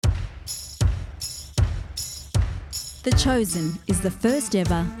The Chosen is the first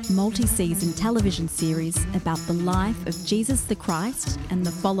ever multi-season television series about the life of Jesus the Christ and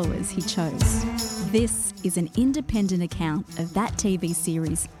the followers he chose. This is an independent account of that TV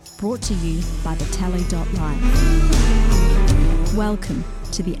series brought to you by the Tally.live. Welcome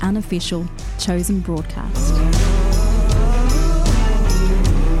to the unofficial Chosen broadcast.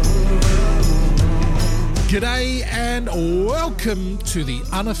 G'day and welcome to the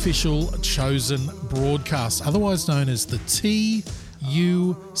unofficial Chosen broadcast, otherwise known as the TUCB.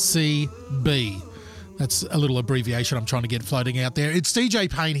 That's a little abbreviation I'm trying to get floating out there. It's DJ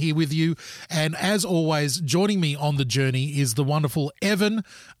Payne here with you, and as always, joining me on the journey is the wonderful Evan,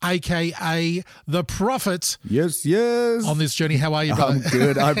 aka the Prophet. Yes. On this journey, how are you, brother? I'm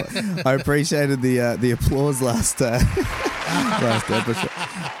good. I appreciated the applause last episode.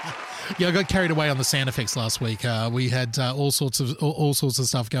 Yeah, I got carried away on the sound effects last week. We had all sorts of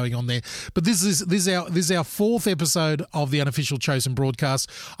stuff going on there. But this is our fourth episode of the unofficial Chosen broadcast.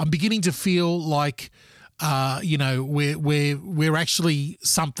 I'm beginning to feel like we're actually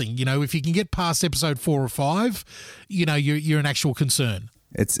something. You know, if you can get past episode 4 or 5, you know, you're an actual concern.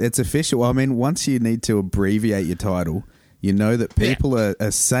 It's official. I mean, once you need to abbreviate your title, you know that people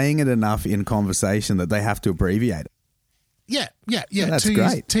are saying it enough in conversation that they have to abbreviate it. Yeah. That's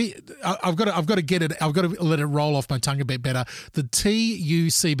great. I've got to get it. I've got to let it roll off my tongue a bit better. The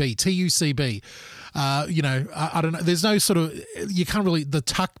TUCB. I don't know. There's no sort of, you can't really, the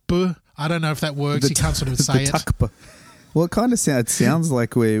TUCB. I don't know if that works. You can't sort of say it. TUCB. Well, it kind of sounds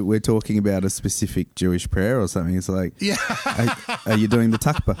like we're talking about a specific Jewish prayer or something. It's like, are you doing the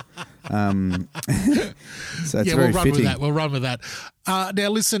TUCB? So it's very fitting. We'll run with that. Now,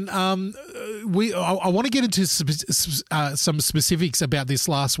 listen, I want to get into some specifics about this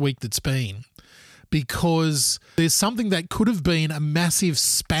last week that's been, because there's something that could have been a massive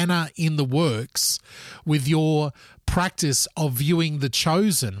spanner in the works with your practice of viewing The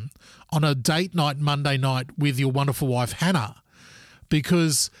Chosen on a date night Monday night with your wonderful wife Hannah,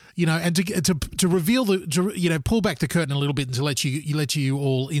 because and to reveal pull back the curtain a little bit and to let you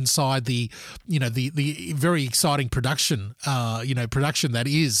all inside the very exciting production that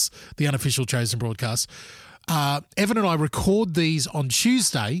is the unofficial Chosen broadcast. Evan and I record these on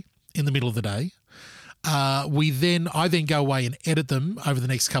Tuesday in the middle of the day. I then go away and edit them over the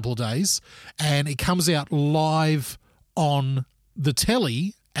next couple of days, and it comes out live on the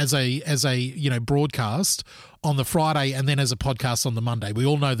telly as a broadcast on the Friday, and then as a podcast on the Monday. We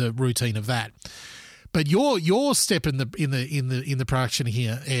all know the routine of that. But your step in the production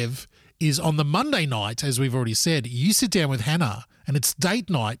here, Ev, is on the Monday night, as we've already said. You sit down with Hannah, and it's date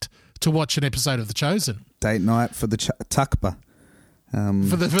night to watch an episode of The Chosen. Date night for the TUCB.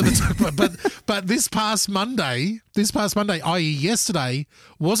 For the TUCB. But this past Monday, i.e. yesterday,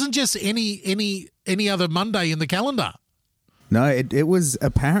 wasn't just any other Monday in the calendar. No, it was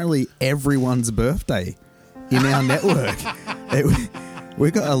apparently everyone's birthday in our network.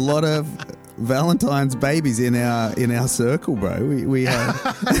 We got a lot of Valentine's babies in our circle, bro. We you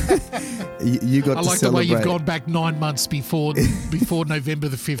got I to like celebrate. the way you've gone back 9 months before November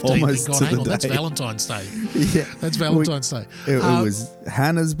the 15th. Almost and gone, to hang the on, that's day. Valentine's Day. Yeah, That's Valentine's Day. It was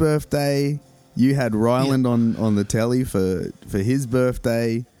Hannah's birthday. You had Ryland on the telly for his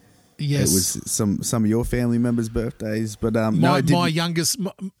birthday. Yes. It was some of your family members' birthdays, but my youngest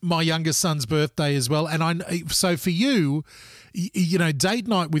son's birthday as well. And so for you, date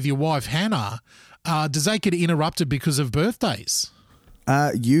night with your wife Hannah, does that get interrupted because of birthdays?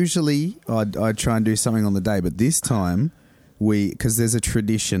 Usually, I try and do something on the day, but this time because there's a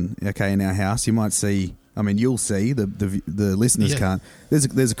tradition, in our house. You might see. I mean, you'll see the listeners can't.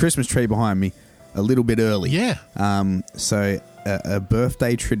 There's a Christmas tree behind me, a little bit early. Yeah. So. A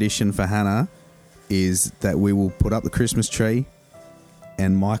birthday tradition for Hannah is that we will put up the Christmas tree,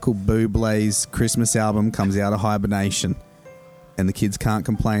 and Michael Bublé's Christmas album comes out of hibernation, and the kids can't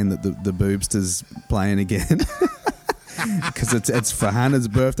complain that the boobster's playing again because it's for Hannah's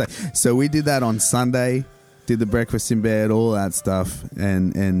birthday. So we did that on Sunday, did the breakfast in bed, all that stuff,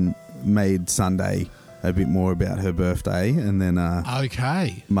 and made Sunday a bit more about her birthday, and then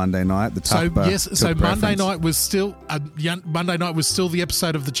Monday night the TUCB. So Monday night was still the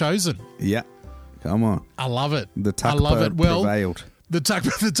episode of The Chosen. Yeah, come on, I love it. The TUCB I love it. Well, prevailed. The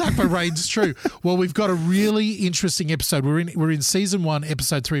TUCB reigns true. Well, we've got a really interesting episode. We're in season 1,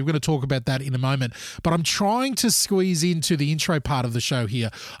 episode 3. We're going to talk about that in a moment. But I'm trying to squeeze into the intro part of the show here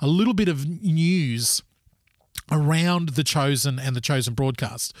a little bit of news around The Chosen and The Chosen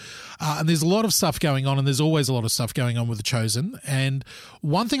broadcast. And there's a lot of stuff going on, and there's always a lot of stuff going on with The Chosen. And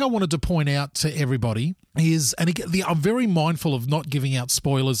one thing I wanted to point out to everybody is, and I'm very mindful of not giving out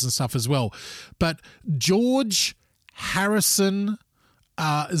spoilers and stuff as well, but George Harrison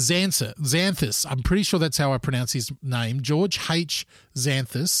Xanthus. I'm pretty sure that's how I pronounce his name. George H.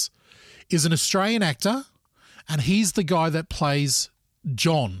 Xanthus is an Australian actor, and he's the guy that plays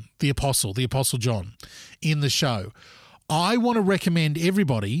John, the Apostle John, in the show. I want to recommend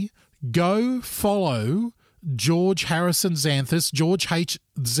everybody go follow George Harrison Xanthus, George H.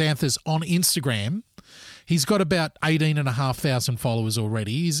 Xanthus on Instagram. He's got about 18,500 followers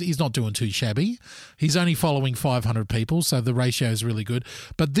already. He's not doing too shabby. He's only following 500 people, so the ratio is really good.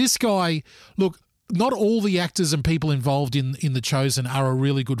 But this guy, look, not all the actors and people involved in The Chosen are a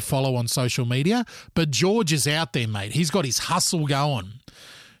really good follow on social media, but George is out there, mate. He's got his hustle going.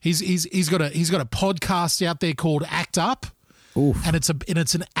 He's got a podcast out there called Act Up. Oof. And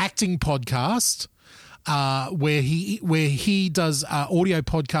it's an acting podcast. Where he does audio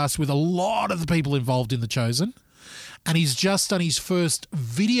podcasts with a lot of the people involved in The Chosen, and he's just done his first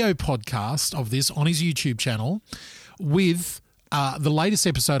video podcast of this on his YouTube channel with the latest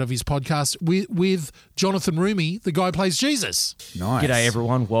episode of his podcast with Jonathan Rumi, the guy who plays Jesus. Nice. G'day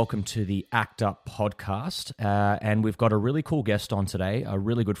everyone, welcome to the Act Up podcast, and we've got a really cool guest on today, a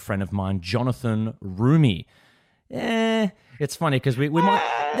really good friend of mine, Jonathan Rumi. It's funny because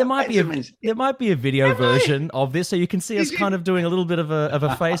there might be a video version of this, so you can see us kind of doing a little bit of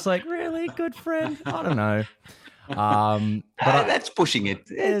a face, like, really good friend. I don't know, but that's pushing it.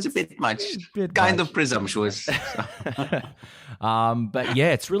 It's a bit much, kind of presumptuous. But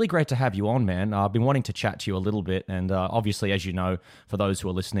yeah, it's really great to have you on, man. I've been wanting to chat to you a little bit, and obviously, as you know, for those who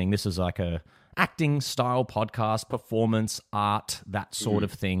are listening, this is like a acting style podcast, performance art, that sort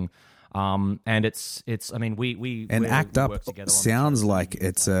of thing. And it's. I mean, we Act Up sounds like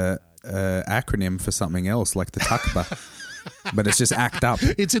it's a acronym for something else, like the TUCB. But it's just Act Up.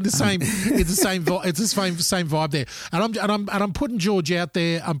 It's in the same. It's the same. It's the same vibe there. And I'm putting George out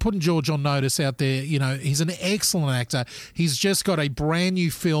there. I'm putting George on notice out there. You know, he's an excellent actor. He's just got a brand new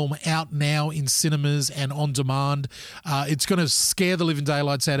film out now in cinemas and on demand. It's going to scare the living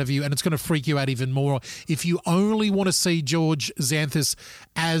daylights out of you, and it's going to freak you out even more. If you only want to see George Xanthus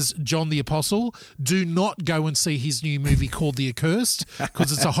as John the Apostle, do not go and see his new movie called The Accursed,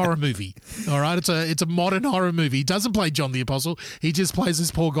 because it's a horror movie. All right, it's a modern horror movie. He doesn't play John the Apostle. He just plays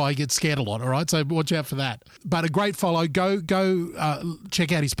this poor guy who gets scared a lot, all right? So watch out for that. But a great follow. Go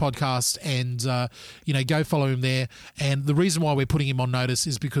check out his podcast and, go follow him there. And the reason why we're putting him on notice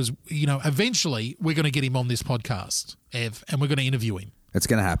is because, eventually we're going to get him on this podcast, Ev, and we're going to interview him. It's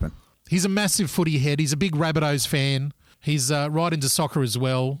going to happen. He's a massive footy head. He's a big Rabbitohs fan. He's right into soccer as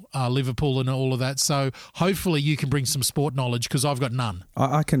well, Liverpool and all of that. So hopefully you can bring some sport knowledge, because I've got none.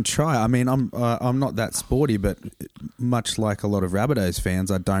 I can try. I mean, I'm not that sporty, but much like a lot of Rabbitohs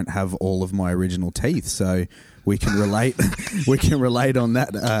fans, I don't have all of my original teeth, so we can relate. We can relate on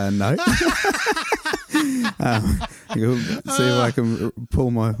that note. See if I can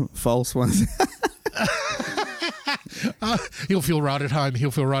pull my false ones. He'll feel right at home.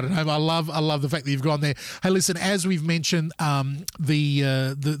 I love the fact that you've gone there. Hey, listen, as we've mentioned,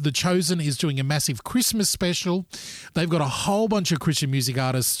 the Chosen is doing a massive Christmas special. They've got a whole bunch of Christian music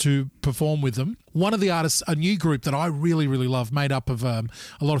artists to perform with them. One of the artists, a new group that I really, really love, made up of a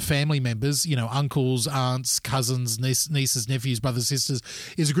lot of family members, uncles, aunts, cousins, nieces, nephews, brothers, sisters,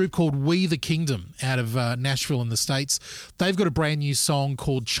 is a group called We the Kingdom out of Nashville in the States. They've got a brand new song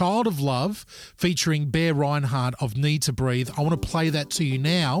called Child of Love featuring Bear Reinhardt of Need to Breathe. I want to play that to you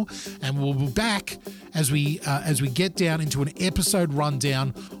now, and we'll be back as we get down into an episode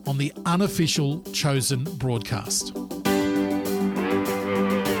rundown on the unofficial Chosen broadcast.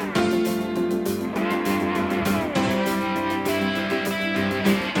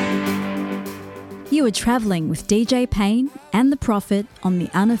 You are travelling with DJ Payne and the Prophet on the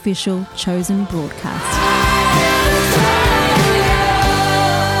unofficial Chosen broadcast.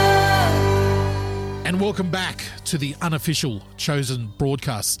 And welcome back to the unofficial Chosen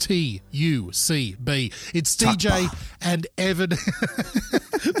broadcast, TUCB. It's DJ and Evan,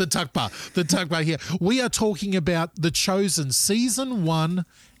 the Tuckbar here. We are talking about The Chosen Season 1,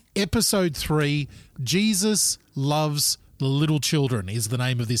 Episode 3, Jesus Loves the Little Children is the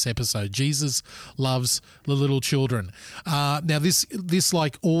name of this episode. Jesus Loves the Little Children. Now, this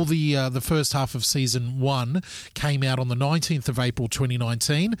like all the first half of Season 1, came out on the 19th of April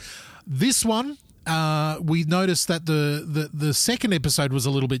 2019. This one, we noticed that the second episode was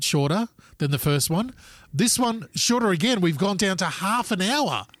a little bit shorter than the first one. This one, shorter again. We've gone down to half an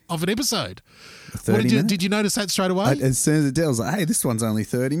hour of an episode. 30 minutes? Did you notice that straight away? As soon as it did, I was like, hey, this one's only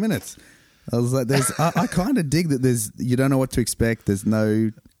 30 minutes. I was like, I kind of dig that you don't know what to expect. There's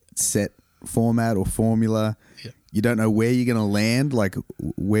no set format or formula. Yeah. You don't know where you're going to land. Like,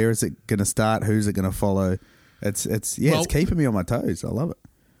 where is it going to start? Who's it going to follow? It's keeping me on my toes. I love it.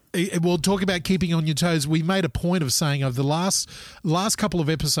 We'll talk about keeping on your toes. We made a point of saying over the last couple of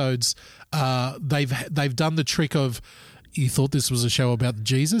episodes, they've done the trick of, you thought this was a show about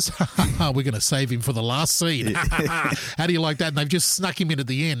Jesus? We're going to save him for the last scene. How do you like that? And they've just snuck him in at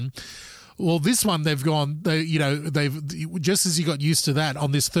the end. Well, this one they've just as you got used to that,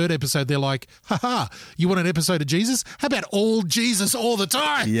 on this third episode, they're like, you want an episode of Jesus? How about all Jesus all the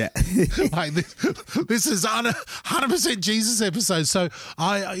time? Yeah. Like this is 100% Jesus episode. So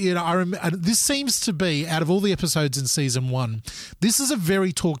I remember, this seems to be, out of all the episodes in season 1, this is a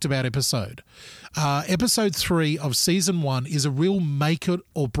very talked about episode. Episode 3 of season 1 is a real make it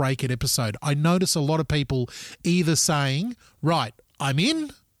or break it episode. I notice a lot of people either saying, right, I'm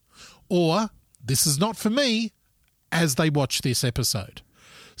in, or this is not for me, as they watch this episode.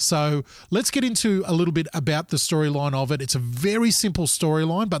 So let's get into a little bit about the storyline of it. It's a very simple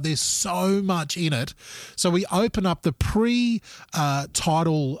storyline, but there's so much in it. So we open up the pre-title,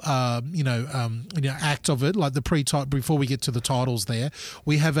 act of it, like the pre-title, before we get to the titles there.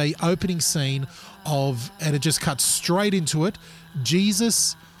 We have a opening scene and it just cuts straight into it.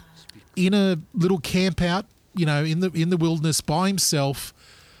 Jesus in a little camp out, in the wilderness by himself,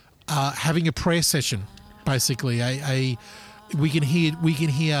 having a prayer session, basically. We can hear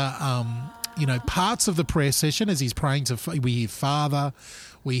parts of the prayer session as he's praying we hear Father,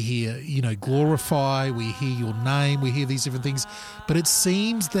 we hear glorify, we hear your name, we hear these different things, but it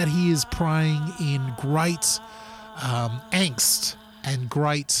seems that he is praying in great angst and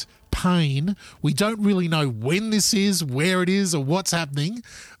great pain. We don't really know when this is, where it is, or what's happening,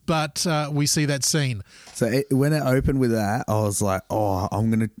 but we see that scene. So when it opened with that, I was like,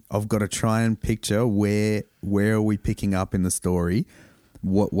 I've got to try and picture where are we picking up in the story,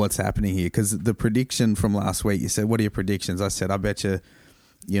 what's happening here? Because the prediction from last week, you said, what are your predictions? I said, I bet you,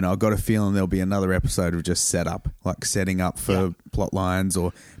 I've got a feeling there'll be another episode of just setting up for plot lines,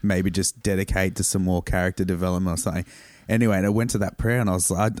 or maybe just dedicate to some more character development or something. Anyway, and I went to that prayer, and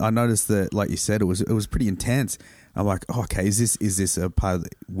I noticed that, like you said, it was pretty intense. I'm like, okay, is this a part of the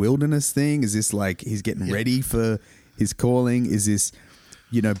wilderness thing? Is this like he's getting ready for his calling? Is this,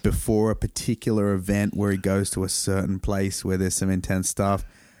 before a particular event where he goes to a certain place where there's some intense stuff?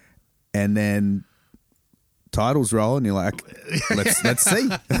 And then titles roll, and you're like, let's see.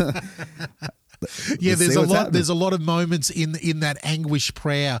 There's a lot of moments in that anguish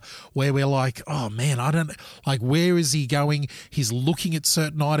prayer where we're like, oh man, I don't, like, where is he going? He's looking at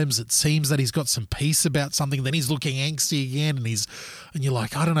certain items. It seems that he's got some peace about something. Then he's looking angsty again, and you're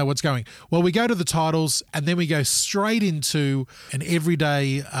like, I don't know what's going. Well, we go to the titles, and then we go straight into an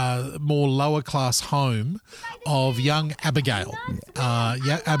everyday, more lower class home of young Abigail.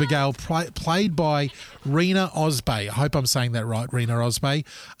 Abigail, played by Rena Osbey. I hope I'm saying that right, Rena Osbey.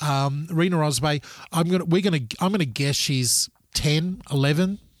 Rena Osbey. I'm gonna guess she's 10,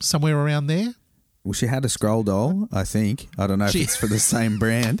 11, somewhere around there. Well, she had a scroll doll, I think. I don't know if it's for the same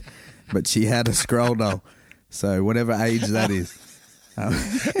brand, but she had a scroll doll. So whatever age that is.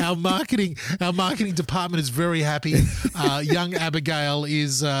 Our marketing department is very happy. Young Abigail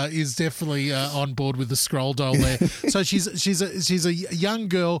is definitely on board with the scroll doll there. So she's a young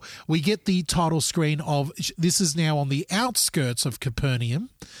girl. We get the title screen of this is now on the outskirts of Capernaum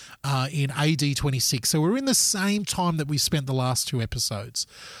in AD 26. So we're in the same time that we spent the last 2 episodes.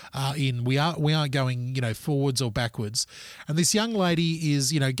 We aren't going forwards or backwards. And this young lady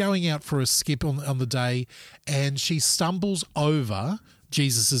is going out for a skip on the day, and she stumbles over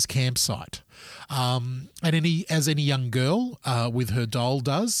Jesus's campsite. And as any young girl with her doll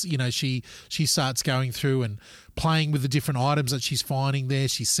does, she starts going through and playing with the different items that she's finding there.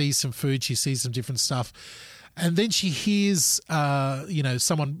 She sees some food, she sees some different stuff, and then she hears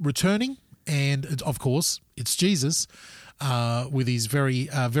someone returning, and of course it's Jesus with his very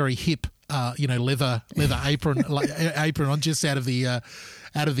very hip leather apron on, just out of the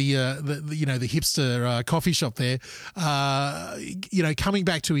the hipster coffee shop there, coming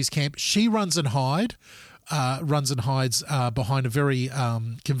back to his camp. She runs and hides behind a very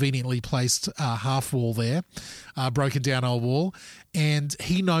conveniently placed half wall there, broken down old wall, and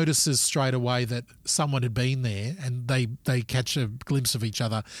he notices straight away that someone had been there, and they catch a glimpse of each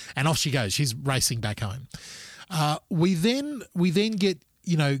other, and off she goes. She's racing back home. We then get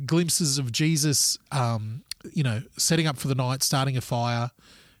glimpses of Jesus, setting up for the night, starting a fire,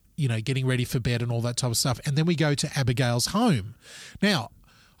 getting ready for bed and all that type of stuff. And then we go to Abigail's home. Now,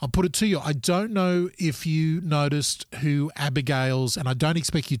 I'll put it to you, I don't know if you noticed who Abigail's, and I don't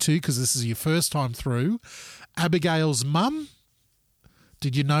expect you to because this is your first time through, Abigail's mum.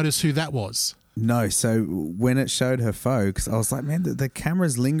 Did you notice who that was? No. So when it showed her folks, I was like, man, the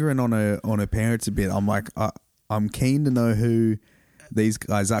camera's lingering on her parents a bit. I'm like, I'm keen to know who these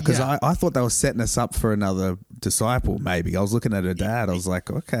guys are, because I thought they were setting us up for another disciple. Maybe I was looking at her dad. I was like,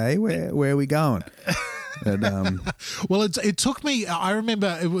 okay, where are we going? And, well, it took me. I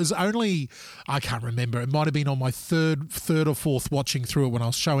remember it was only. I can't remember. It might have been on my third or fourth watching through it when I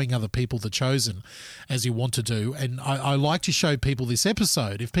was showing other people The Chosen, as you want to do. And I like to show people this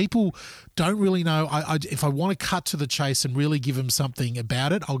episode. If people don't really know, if I want to cut to the chase and really give them something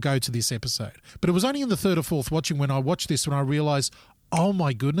about it, I'll go to this episode. But it was only in the third or fourth watching when I watched this when I realised, oh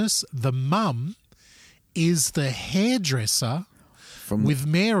my goodness, the mum is the hairdresser with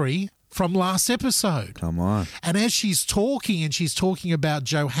Mary from last episode. Come on. And as she's talking about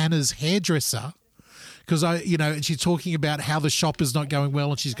Johanna's hairdresser, because and she's talking about how the shop is not going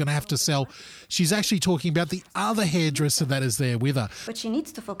well and she's going to have to sell. She's actually talking about the other hairdresser that is there with her. But she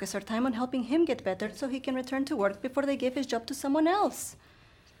needs to focus her time on helping him get better so he can return to work before they give his job to someone else.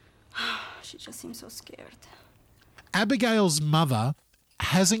 She just seems so scared. Abigail's mother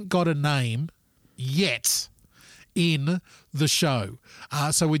hasn't got a name yet in the show.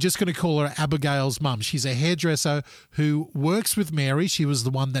 So we're just going to call her Abigail's mum. She's a hairdresser who works with Mary. She was the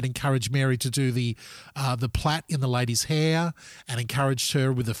one that encouraged Mary to do the plait in the lady's hair and encouraged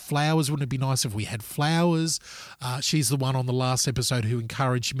her with the flowers. Wouldn't it be nice if we had flowers? She's the one on the last episode who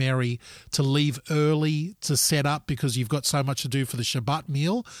encouraged Mary to leave early to set up because you've got so much to do for the Shabbat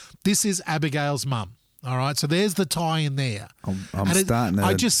meal. This is Abigail's mum. All right, so there's the tie in there.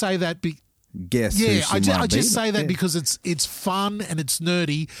 I just say that guess. Yeah, I just say that because it's fun and it's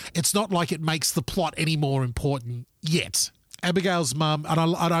nerdy. It's not like it makes the plot any more important yet. Abigail's mum, and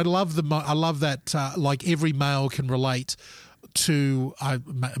I love that like every male can relate to.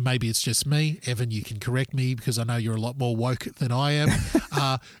 Maybe it's just me, Evan. You can correct me because I know you're a lot more woke than I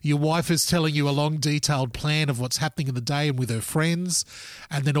am. Your wife is telling you a long, detailed plan of what's happening in the day and with her friends,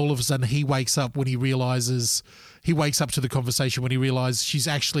 and then all of a sudden he wakes up to the conversation when he realizes she's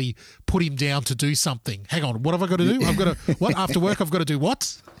actually put him down to do something. Hang on, what have I got to do? I've got to what after work? I've got to do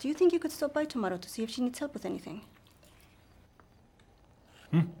what? Do you think you could stop by tomorrow to see if she needs help with anything?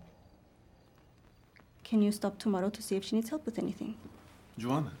 Can you stop tomorrow to see if she needs help with anything?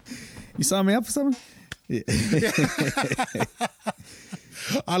 Joanna. You sign me up for something? Yeah.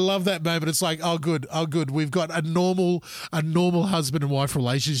 I love that moment. It's like, oh good. We've got a normal husband and wife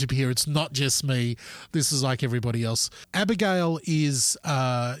relationship here. It's not just me. This is like everybody else. Abigail is,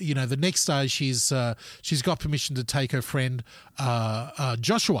 the next day she's got permission to take her friend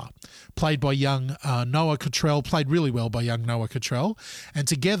Joshua, played by young Noah Cottrell, played really well by young Noah Cottrell, and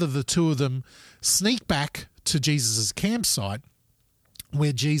together the two of them sneak back to Jesus' campsite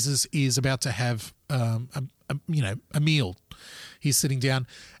where Jesus is about to have a meal. He's sitting down,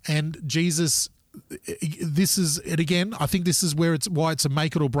 and Jesus, this is it again. I think this is why it's a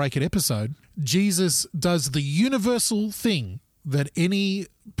make it or break it episode. Jesus does the universal thing that any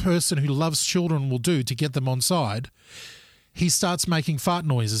person who loves children will do to get them on side. He starts making fart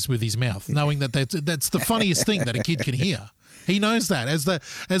noises with his mouth, knowing that that's the funniest thing that a kid can hear. He knows that as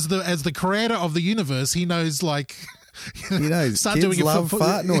the creator of the universe, he knows he knows kids love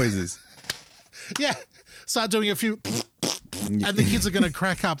fart noises. Yeah, start doing a few. And the kids are going to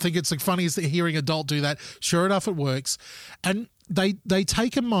crack up, think it's the funniest hearing adult do that. Sure enough, it works. And they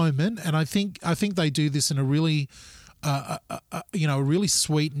take a moment, and I think they do this in a really, a really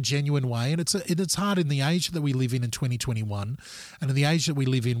sweet and genuine way. And it's hard in the age that we live in 2021, and in the age that we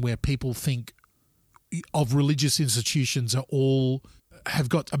live in where people think of religious institutions have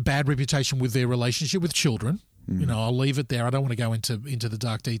got a bad reputation with their relationship with children. I'll leave it there. I don't want to go into the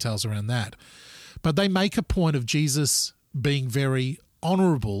dark details around that. But they make a point of Jesus being very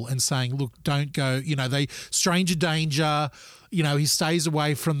honourable and saying, look, don't go, they stranger danger, he stays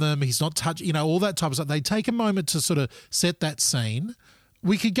away from them, he's not touching, all that type of stuff. They take a moment to sort of set that scene.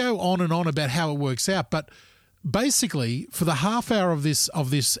 We could go on and on about how it works out, but basically for the half hour of this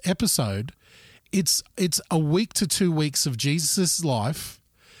episode, it's a week to 2 weeks of Jesus' life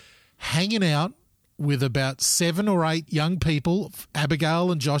hanging out with about 7 or 8 young people,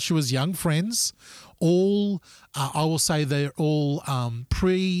 Abigail and Joshua's young friends, all, I will say they're all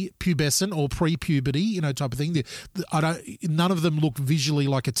pre-pubescent or pre-puberty, type of thing. None of them look visually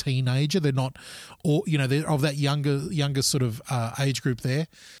like a teenager. They're not, or they're of that younger sort of age group there.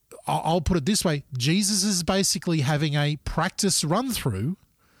 I'll put it this way: Jesus is basically having a practice run through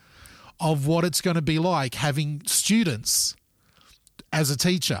of what it's going to be like having students as a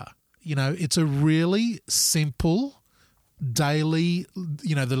teacher. It's a really simple daily,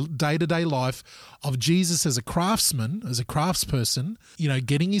 the day-to-day life of Jesus as a craftsman, as a craftsperson,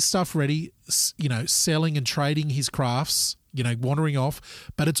 getting his stuff ready, selling and trading his crafts, wandering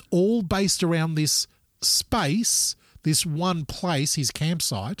off. But it's all based around this space, this one place, his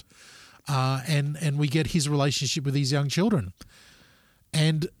campsite, and we get his relationship with these young children.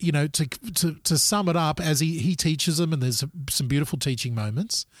 And, you know, to sum it up, as he teaches them, and there's some beautiful teaching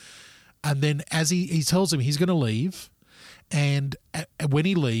moments, and then as he tells them he's going to leave, and when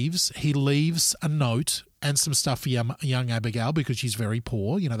he leaves a note and some stuff for young Abigail, because she's very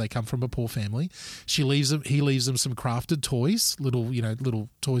poor. You know, they come from a poor family. He leaves them some crafted toys, little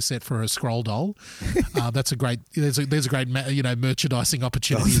toy set for her scroll doll. There's a great merchandising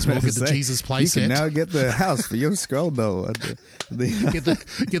opportunity as well. Get the Jesus play set. You can now get the house for your scroll doll. Get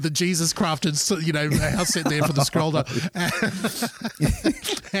the Jesus crafted house set there for the scroll doll,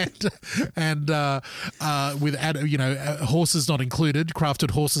 and with horses not included, crafted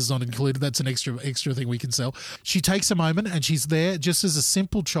horses not included. That's an extra thing we can sell. She takes a moment and she's there just as a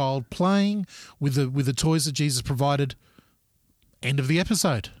simple child playing with the toys that Jesus provided. End of the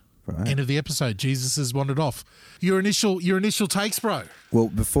episode. Right. End of the episode. Jesus has wandered off. Your initial takes, bro. Well,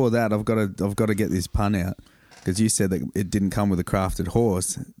 before that, I've got to get this pun out, because you said that it didn't come with a crafted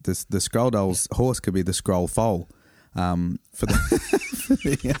horse. The scroll doll's horse could be the scroll foal. Pun's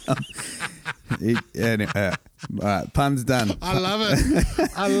done. I love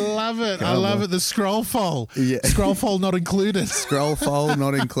it. I love it. The scroll foal. Yeah. Scroll foal not included. Scroll foal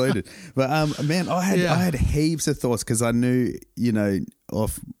not included. But man, I had heaps of thoughts, because I knew,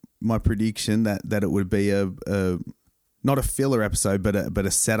 off my prediction that it would be a not a filler episode, but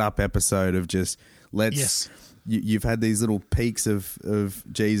a setup episode of just let's. You've had these little peaks of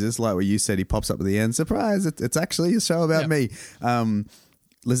Jesus, like what you said. He pops up at the end. Surprise! It's actually a show about me.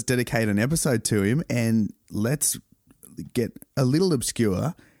 Let's dedicate an episode to him, and let's get a little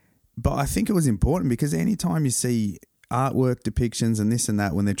obscure. But I think it was important, because anytime you see artwork depictions and this and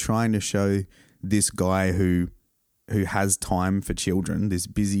that, when they're trying to show this guy who has time for children, this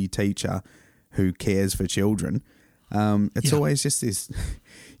busy teacher who cares for children, it's always just this,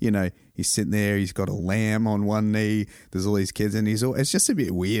 he's sitting there, he's got a lamb on one knee, there's all these kids, and it's just a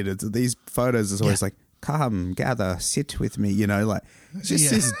bit weird. These photos is always like, come, gather, sit with me, it's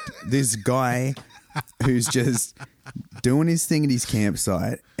just this guy who's just doing his thing at his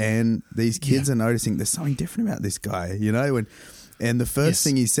campsite, and these kids are noticing there's something different about this guy, and the first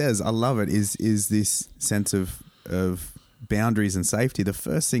thing he says, I love it, is this sense of boundaries and safety.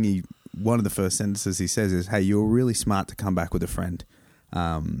 One of the first sentences he says is, hey, you're really smart to come back with a friend.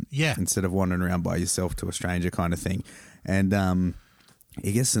 Instead of wandering around by yourself to a stranger, kind of thing. And I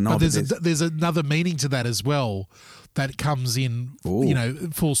guess there's another meaning to that as well that comes in,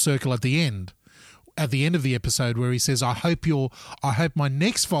 full circle at the end of the episode, where he says, I hope my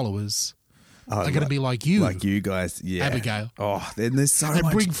next followers are going to be like you guys, Abigail. Oh, then there's so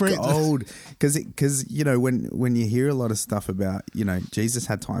much gold, because when you hear a lot of stuff about, Jesus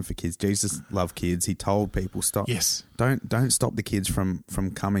had time for kids, Jesus loved kids, he told people don't stop the kids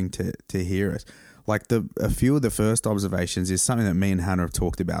from coming to hear us. Like a few of the first observations is something that me and Hannah have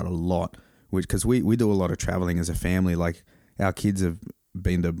talked about a lot, because we do a lot of traveling as a family. Like, our kids have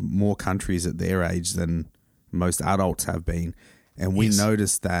been to more countries at their age than most adults have been, and we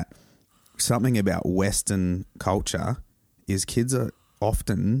noticed that something about Western culture is kids are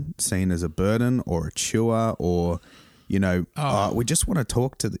often seen as a burden or a chore, or we just want to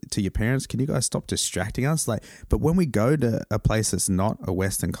talk to your parents. Can you guys stop distracting us? But when we go to a place that's not a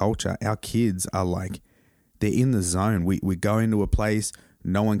Western culture, our kids are like, they're in the zone. We go into a place,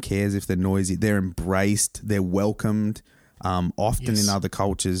 no one cares if they're noisy. They're embraced. They're welcomed. Often in other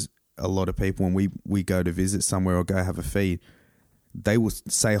cultures, a lot of people, when we go to visit somewhere or go have a feed, they will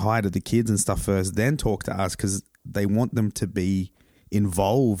say hi to the kids and stuff first, then talk to us, because they want them to be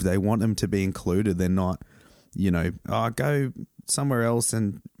involved. They want them to be included. They're not, go somewhere else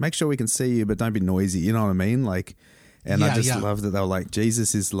and make sure we can see you, but don't be noisy. You know what I mean? I just love that they were like,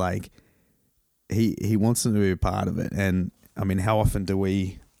 Jesus is like, he wants them to be a part of it. And I mean, how often do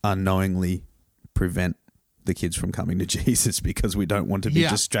we unknowingly prevent the kids from coming to Jesus because we don't want to be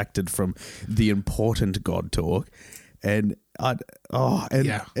distracted from the important God talk? And that's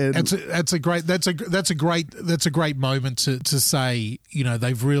a great moment to say,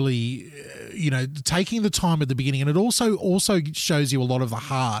 they've really, taking the time at the beginning, and it also shows you a lot of the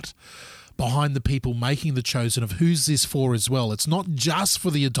heart behind the people making the chosen of who's this for as well. It's not just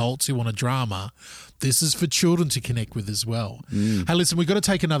for the adults who want a drama. This is for children to connect with as well. Hey, listen, we've got to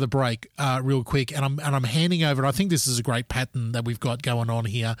take another break real quick, and I'm handing over. I think this is a great pattern that we've got going on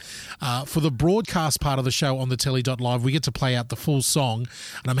here. For the broadcast part of the show on the telly.live, we get to play out the full song,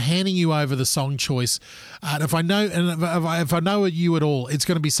 and I'm handing you over the song choice. And if I know you at all, it's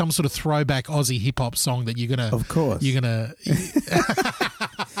going to be some sort of throwback Aussie hip hop song that you're gonna. Of course. You're gonna.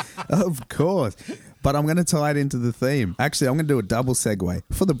 Of course. But I'm going to tie it into the theme. Actually, I'm going to do a double segue.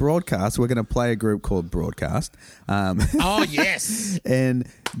 For the broadcast, we're going to play a group called Broadcast. Oh, yes. And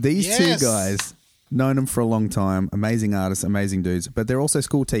these two guys, known them for a long time, amazing artists, amazing dudes, but they're also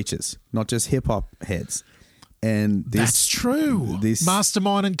school teachers, not just hip-hop heads. And that's true.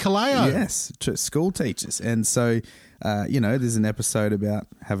 Mastermind and Kaleo. Yes, school teachers. And so, there's an episode about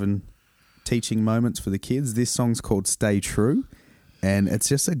having teaching moments for the kids. This song's called Stay True. And it's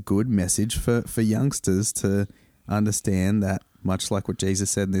just a good message for youngsters to understand that, much like what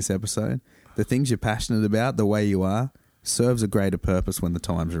Jesus said in this episode, the things you're passionate about, the way you are, serves a greater purpose when the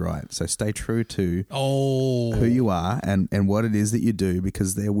time's right. So stay true to who you are and what it is that you do,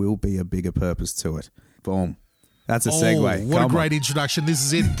 because there will be a bigger purpose to it. Boom. That's a segue. What a great introduction. This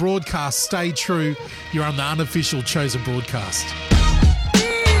is it. Broadcast. Stay true. You're on the unofficial Chosen Broadcast.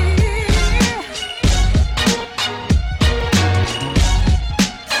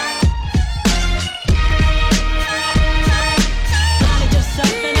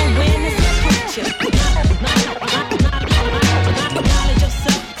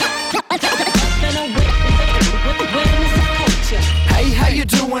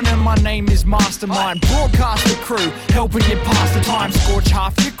 And my name is Mastermind, broadcast the crew, helping you pass the time, scorch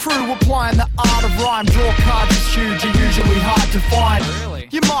half your crew, applying the art of rhyme, draw cards is huge, are usually hard to find. Really?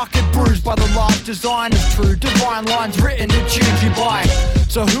 Your market bruised by the large design of true divine lines written to tunes you buy.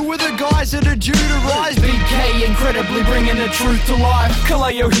 So who are the guys that are due to rise? BK incredibly bringing the truth to life.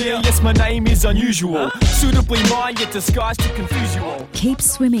 Kaleo here, yes my name is unusual, suitably mine yet disguised to confuse you all. Keep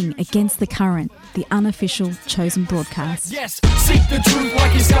swimming against the current, the unofficial Chosen Broadcast. Yes, seek the truth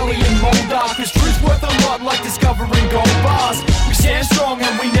like your Scully and Mulder, cause truth's worth a lot like discovering gold bars. We stand strong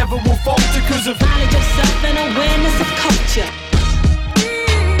and we never will falter because of knowledge of self and awareness of culture.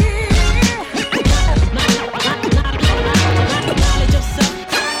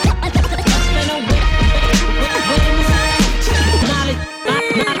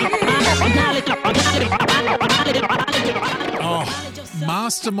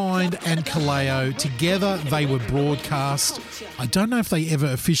 Mastermind and Kaleo, together they were Broadcast. I don't know if they ever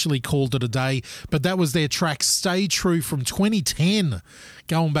officially called it a day, but that was their track Stay True from 2010.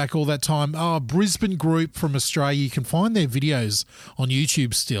 Going back all that time. Brisbane group from Australia. You can find their videos on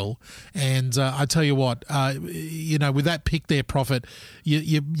YouTube still. And I tell you what, with that pick there, Prophet,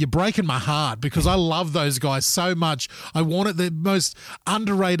 you're breaking my heart because I love those guys so much. I wanted the most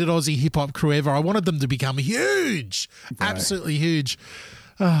underrated Aussie hip-hop crew ever. I wanted them to become huge, absolutely huge.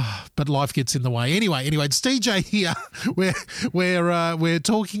 But life gets in the way. Anyway, it's DJ here. We're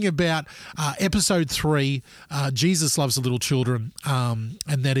talking about episode 3. Jesus loves the little children, and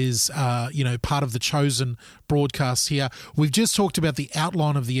that is part of the Chosen Broadcast here. We've just talked about the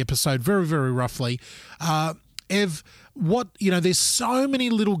outline of the episode very, very roughly. Ev, there's so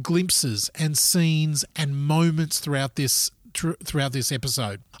many little glimpses and scenes and moments throughout this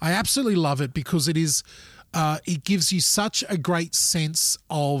episode. I absolutely love it because it is. It gives you such a great sense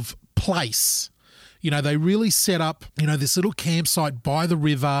of place. They really set up, this little campsite by the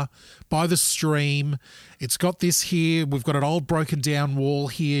river, by the stream. It's got this here. We've got an old broken down wall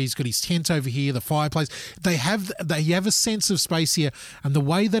here. He's got his tent over here, the fireplace. They have a sense of space here. And the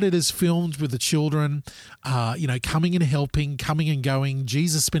way that it is filmed with the children, coming and helping, coming and going,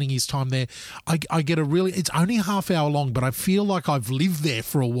 Jesus spending his time there. I get it's only a half hour long, but I feel like I've lived there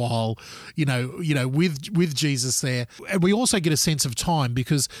for a while, with Jesus there. And we also get a sense of time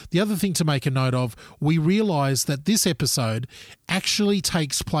because the other thing to make a note of, we realize that this episode actually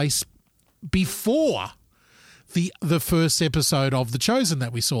takes place before the first episode of The Chosen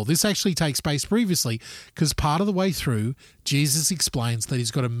that we saw. This actually takes place previously because part of the way through, Jesus explains that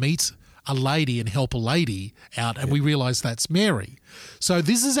he's got to meet a lady and help a lady out, and we realise that's Mary. So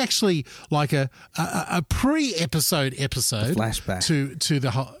this is actually like a pre-episode episode, a flashback to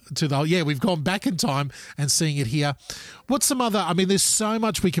the whole. Yeah, we've gone back in time and seeing it here. What's some other? I mean, there's so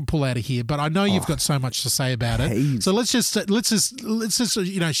much we can pull out of here, but I know you've got so much to say about it. So let's just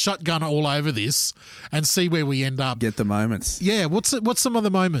shotgun all over this and see where we end up. Get the moments. Yeah. What's some other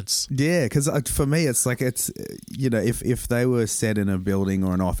moments? Yeah, because for me, it's like if they were set in a building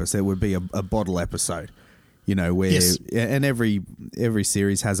or an office, it would be a bottle episode. Where and every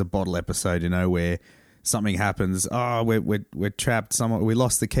series has a bottle episode, where something happens. Oh, we're trapped. We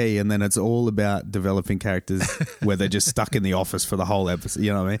lost the key, and then it's all about developing characters where they're just stuck in the office for the whole episode.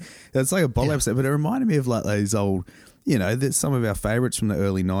 You know what I mean? It's like a bottle episode, but it reminded me of like those old, there's some of our favorites from the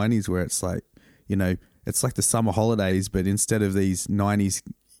early 90s where it's like, it's like the summer holidays, but instead of these 90s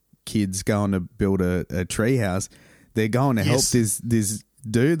kids going to build a tree house, they're going to help this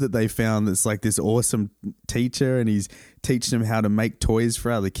dude that they found that's like this awesome teacher, and he's teaching them how to make toys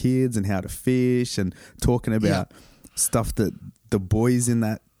for other kids and how to fish, and talking about stuff that the boys in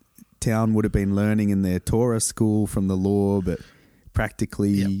that town would have been learning in their Torah school from the law, but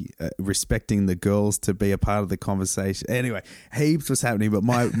practically respecting the girls to be a part of the conversation. Anyway, heaps was happening, but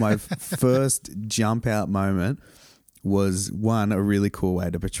my first jump out moment was, one, a really cool way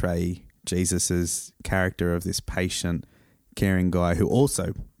to portray Jesus's character of this patient, caring guy who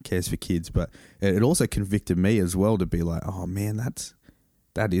also cares for kids, but it also convicted me as well to be like, oh man,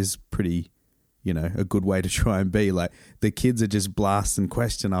 that is pretty, a good way to try and be. Like, the kids are just blasting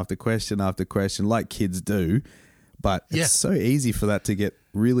question after question after question, like kids do. But it's so easy for that to get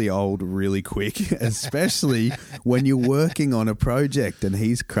really old really quick, especially when you're working on a project and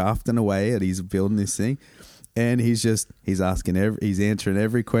he's crafting away and he's building this thing, and he's answering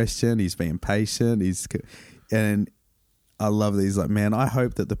every question. He's being patient. And I love these. Like, man, I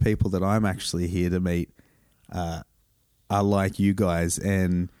hope that the people that I'm actually here to meet are like you guys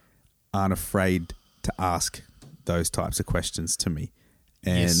and aren't afraid to ask those types of questions to me.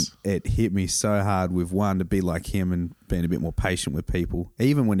 And it hit me so hard with, one, to be like him and being a bit more patient with people,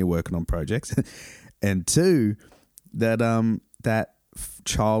 even when you're working on projects. And two, that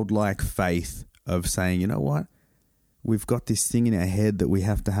childlike faith of saying, you know what, we've got this thing in our head that we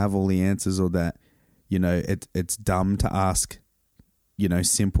have to have all the answers, or that, it's dumb to ask,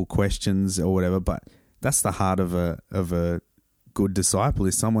 simple questions or whatever. But that's the heart of a good disciple,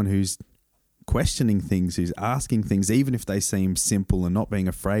 is someone who's questioning things, who's asking things, even if they seem simple, and not being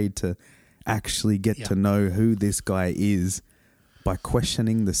afraid to actually get to know who this guy is by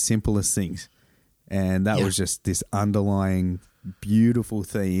questioning the simplest things. And that was just this underlying beautiful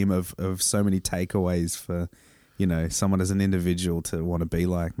theme of so many takeaways for, someone as an individual to want to be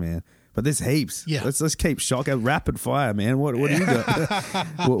like, man. But there's heaps. Yeah. Let's keep shocking. Rapid fire, man. What do you got?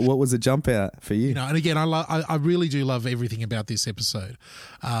 what was a jump out for you? And again, I really do love everything about this episode.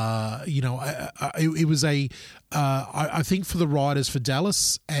 It was I think for the writers, for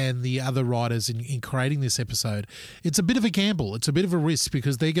Dallas and the other writers in creating this episode, it's a bit of a gamble. It's a bit of a risk,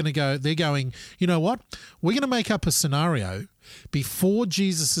 because they're going, you know what? We're going to make up a scenario before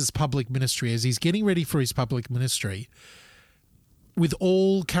Jesus's public ministry, as he's getting ready for his public ministry, with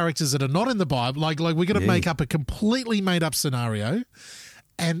all characters that are not in the Bible. Like we're going to make up a completely made up scenario,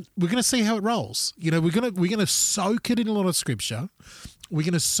 and we're going to see how it rolls. We're going to soak it in a lot of scripture. We're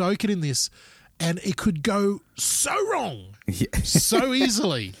going to soak it in this, and it could go so wrong so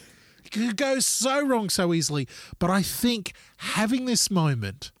easily. It could go so wrong so easily. But I think having this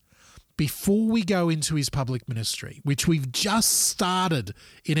moment before we go into his public ministry, which we've just started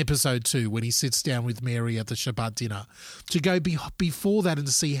in episode 2 when he sits down with Mary at the Shabbat dinner, to go before that and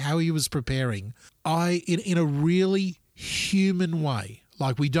to see how he was preparing, in a really human way.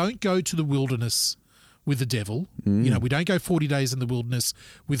 Like, we don't go to the wilderness with the devil. We don't go 40 days in the wilderness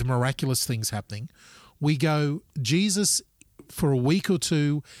with miraculous things happening. We go Jesus for a week or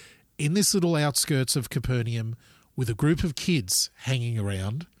two in this little outskirts of Capernaum with a group of kids hanging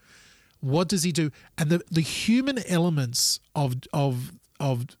around. What does he do? And the human elements of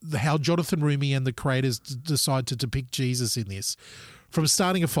how Jonathan Rumi and the creators decide to depict Jesus in this, from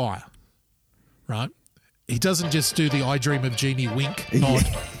starting a fire, right? He doesn't just do the I Dream of Jeannie wink nod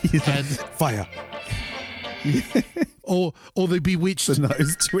and fire. Or the bewitched. The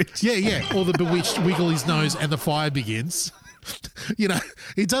nose twitch. Yeah. Or the bewitched wiggle his nose and the fire begins.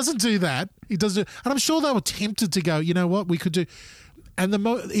 He doesn't do that. He doesn't. And I'm sure they were tempted to go, you know what, we could do. And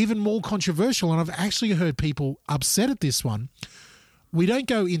even more controversial, and I've actually heard people upset at this one, we don't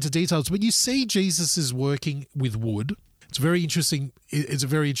go into details, but you see Jesus is working with wood. It's very interesting. It's a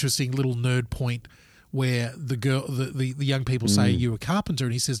very interesting little nerd point where the young people say, you're a carpenter,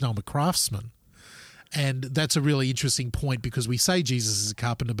 and he says, no, I'm a craftsman. And that's a really interesting point, because we say Jesus is a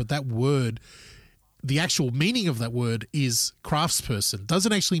carpenter, but that word, the actual meaning of that word is craftsperson.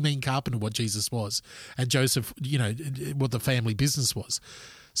 Doesn't actually mean carpenter, what Jesus was, and Joseph, what the family business was.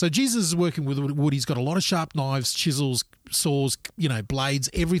 So Jesus is working with wood. He's got a lot of sharp knives, chisels, saws, blades,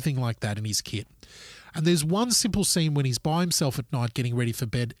 everything like that in his kit. And there's one simple scene when he's by himself at night getting ready for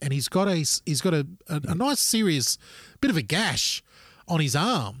bed, and he's got a nice serious bit of a gash on his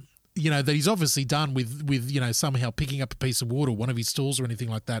arm, that he's obviously done with somehow picking up a piece of wood or one of his tools or anything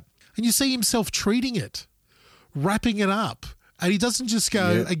like that. And you see himself treating it, wrapping it up. And he doesn't just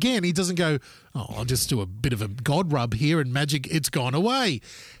go, he doesn't go, oh, I'll just do a bit of a God rub here and magic, it's gone away.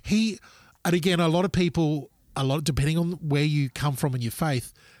 And again, a lot of people, depending on where you come from in your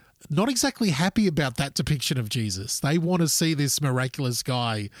faith, not exactly happy about that depiction of Jesus. They want to see this miraculous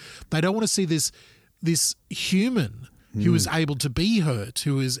guy. They don't want to see this human who was able to be hurt,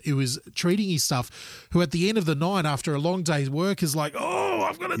 who was treating his stuff, who at the end of the night after a long day's work is like, oh,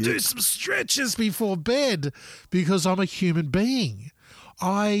 I've got to do some stretches before bed because I'm a human being.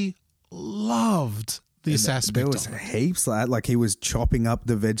 I loved this aspect there was of it. heaps like he was chopping up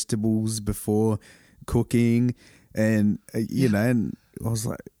the vegetables before cooking, and you know, and I was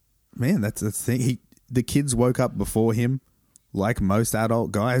like, man, that's the thing. The kids woke up before him. Like most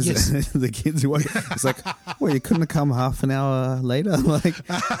adult guys, yes. The kids woke. It's like, well, you couldn't have come half an hour later. Like,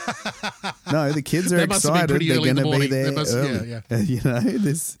 no, the kids are excited. They're going to be there early. Yeah. You know,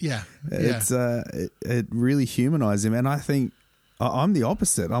 this. Yeah, it's it really humanized him, and I think I'm the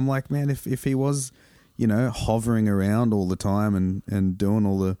opposite. I'm like, man, if he was, you know, hovering around all the time and doing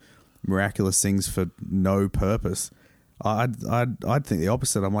all the miraculous things for no purpose, I'd think the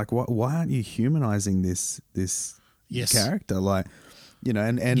opposite. I'm like, why aren't you humanizing this yes. character? Like, you know,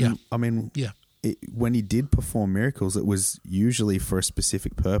 and I mean, when he did perform miracles, it was usually for a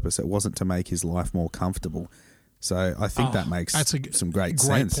specific purpose. It wasn't to make his life more comfortable. So I think that makes some great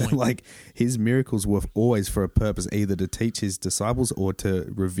sense. Point. Like, his miracles were always for a purpose, either to teach his disciples or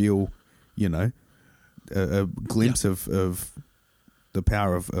to reveal, you know, a glimpse of the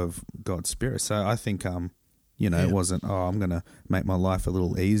power of God's Spirit. So I think, you know, it wasn't, I'm going to make my life a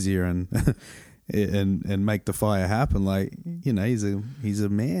little easier and and make the fire happen. Like, you know, he's a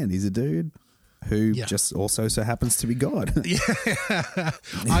man, he's a dude who just also so happens to be God.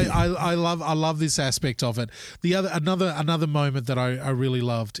 I love this aspect of it. The another moment that I really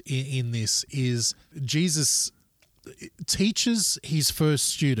loved in this is Jesus teaches his first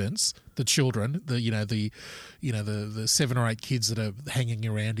students, the children, the 7 or 8 kids that are hanging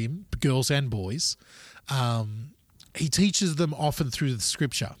around him, girls and boys. He teaches them often through the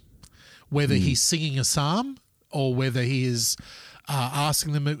scripture, whether he's singing a psalm or whether he is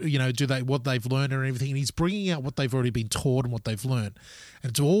asking them, you know, what they've learned and everything. And he's bringing out what they've already been taught and what they've learned. And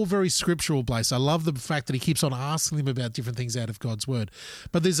it's all very scriptural based. I love the fact that he keeps on asking them about different things out of God's word.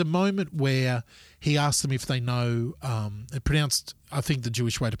 But there's a moment where he asks them if they know, pronounced, I think the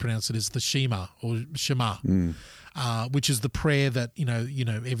Jewish way to pronounce it is the Shema or Shema. Which is the prayer that, you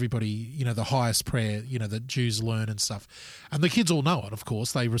know, everybody, you know, the highest prayer, you know, that Jews learn and stuff. And the kids all know it, of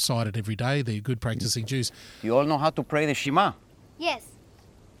course. They recite it every day. They're good practicing Jews. You all know how to pray the Shema? Yes.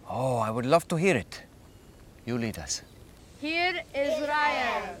 Oh, I would love to hear it. You lead us. Hear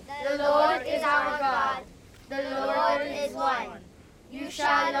Israel, the Lord is our God. The Lord is one. You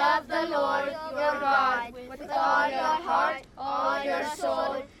shall love the Lord your God with all your heart, all your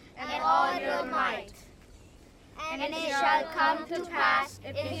soul, and all your might. And it shall come to pass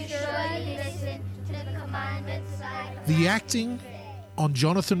if you surely listen to the commandments I command. The acting on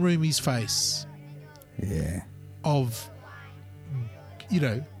Jonathan Roomy's face of, you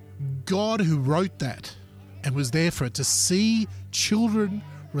know, God who wrote that and was there for it, to see children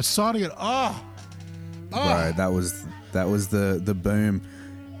reciting it. Bro, that was the boom.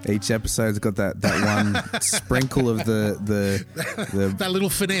 Each episode's got that one sprinkle of the that little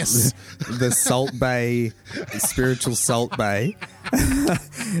finesse, the Salt Bay, spiritual Salt Bay,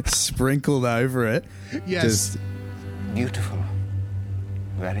 sprinkled over it. Yes, just beautiful,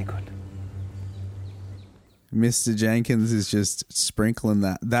 very good. Mr. Jenkins is just sprinkling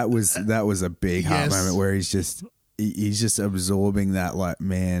that. That was a big heart moment where he's just absorbing that. Like,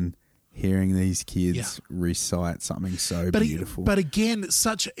 man, hearing these kids recite something so beautiful. But again,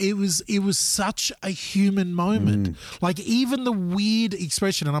 it was such a human moment. Like, even the weird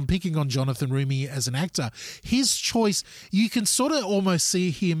expression, and I'm picking on Jonathan Roomy as an actor, his choice, you can sort of almost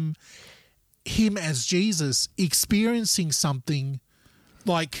see him as Jesus experiencing something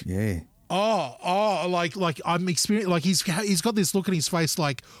like like I'm experiencing, like he's got this look in his face,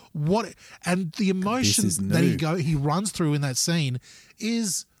 like what, and the emotion that he runs through in that scene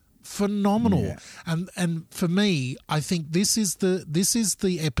is phenomenal. And for me, I think this is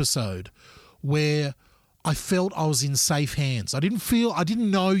the episode where I felt I was in safe hands. I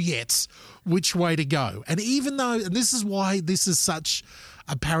didn't know yet which way to go. And even though, and this is why this is such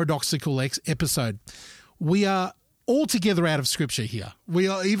a paradoxical episode, we are altogether out of scripture here. We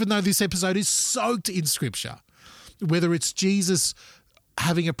are, even though this episode is soaked in scripture, whether it's Jesus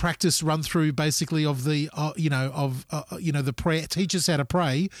having a practice run through basically of the the prayer, teach us how to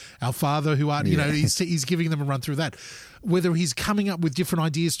pray, our Father who art, he's giving them a run through that. Whether he's coming up with different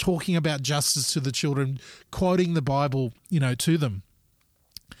ideas, talking about justice to the children, quoting the Bible, to them.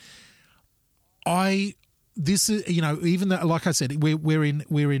 This is, even though, like I said, we're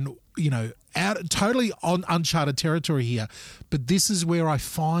in out totally on uncharted territory here, but this is where I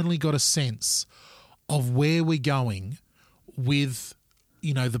finally got a sense of where we're going with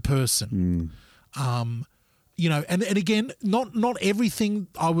the person. you know, and again, not everything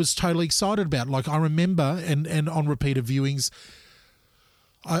I was totally excited about. Like I remember, and on repeated viewings,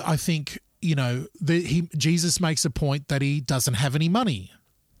 I think, you know, Jesus makes a point that he doesn't have any money.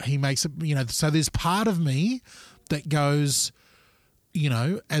 He makes it, you know, so there's part of me that goes, you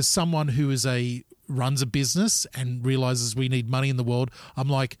know, as someone who runs a business and realizes we need money in the world, I'm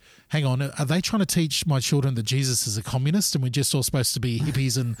like, hang on, are they trying to teach my children that Jesus is a communist and we're just all supposed to be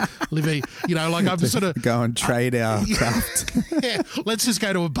hippies and live you know, like I'm just sort of go and trade our craft. Yeah, let's just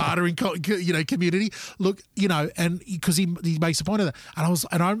go to a bartering, you know, community. Look, you know, and because he makes a point of that,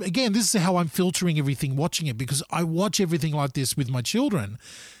 and I'm again, this is how I'm filtering everything, watching it, because I watch everything like this with my children,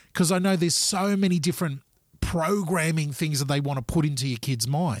 because I know there's so many different programming things that they want to put into your kids'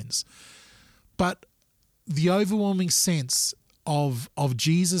 minds. But the overwhelming sense of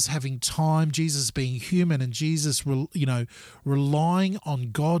Jesus having time, Jesus being human, and Jesus, you know, relying on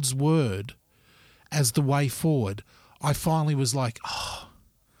God's word as the way forward, I finally was like, oh,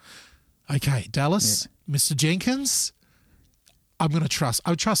 okay, Dallas, Mr. Jenkins, I'm going to trust.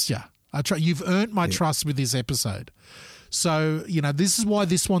 I trust you. You've earned my trust with this episode. So, you know, this is why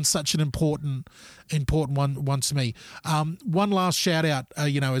this one's such an important one to me. One last shout out,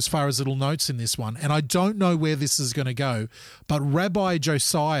 you know, as far as little notes in this one, and I don't know where this is going to go, but Rabbi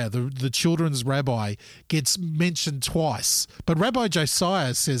Josiah, the children's rabbi, gets mentioned twice. But Rabbi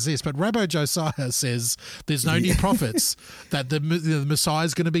Josiah says this, but Rabbi Josiah says there's no new prophets, that the Messiah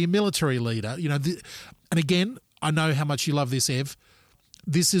is going to be a military leader. You know, and again, I know how much you love this, Ev.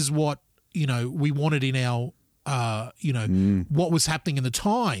 This is what, you know, we wanted in our you know, what was happening in the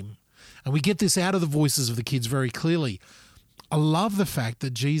time. And we get this out of the voices of the kids very clearly. I love the fact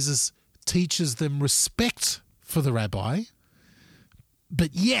that Jesus teaches them respect for the rabbi,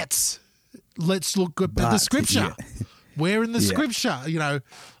 but yet let's look at the scripture. Yeah. Where in the scripture? You know,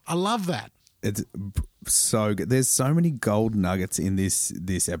 I love that. It's so good. There's so many gold nuggets in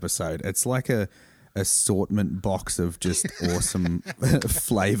this episode. It's like a assortment box of just awesome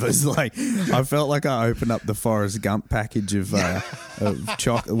flavors. Like I felt like I opened up the Forrest Gump package of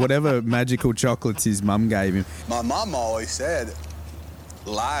whatever magical chocolates his mum gave him. My mum always said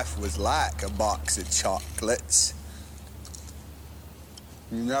life was like a box of chocolates.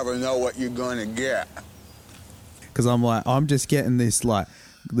 You never know what you're going to get. Because I'm just getting this, like,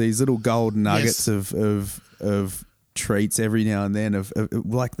 these little gold nuggets of treats every now and then of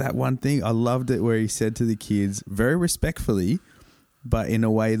like that one thing. I loved it where he said to the kids very respectfully, but in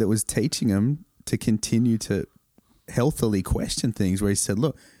a way that was teaching them to continue to healthily question things, where he said,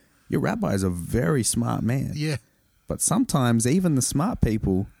 look, your rabbi is a very smart man. Yeah. But sometimes even the smart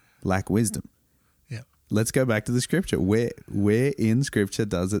people lack wisdom. Yeah. Let's go back to the scripture. Where in scripture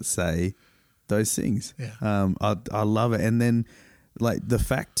does it say those things? Yeah. I love it. And then like the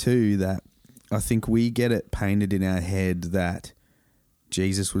fact too that I think we get it painted in our head that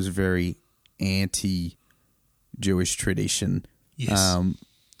Jesus was very anti-Jewish tradition. Yes.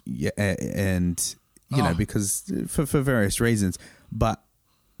 And you know, because for various reasons, but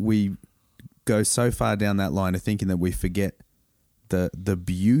we go so far down that line of thinking that we forget the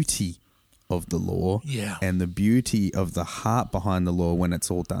beauty of the law, and the beauty of the heart behind the law when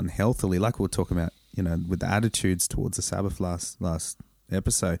it's all done healthily, like we were talking about, you know, with the attitudes towards the Sabbath last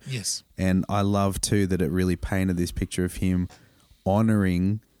episode. Yes. And I love too that it really painted this picture of him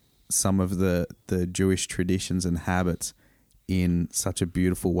honoring some of the Jewish traditions and habits in such a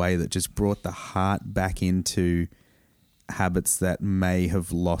beautiful way that just brought the heart back into habits that may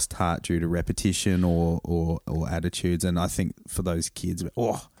have lost heart due to repetition or attitudes. And I think for those kids, it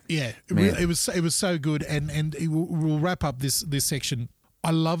was so good. And we'll wrap up this section.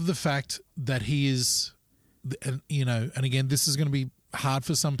 I love the fact that he is, you know, and again, this is going to be hard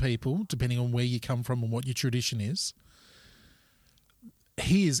for some people depending on where you come from and what your tradition is.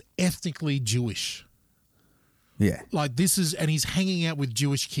 He is ethnically Jewish. Yeah. Like this is, and he's hanging out with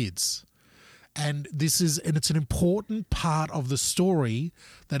Jewish kids. And it's an important part of the story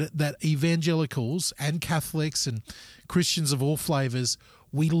that evangelicals and Catholics and Christians of all flavors,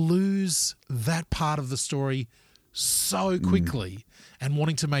 we lose that part of the story so quickly, and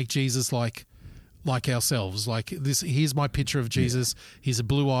wanting to make Jesus like ourselves. Like this, here's my picture of Jesus. Yeah. He's a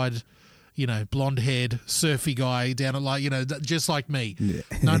blue-eyed, you know, blonde-haired, surfy guy down at, like, you know, just like me. Yeah.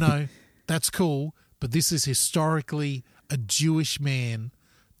 No, that's cool. But this is historically a Jewish man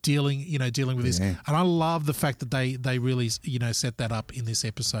dealing with this. And I love the fact that they really, you know, set that up in this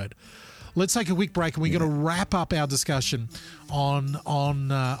episode. Let's take a quick break, and we're going to wrap up our discussion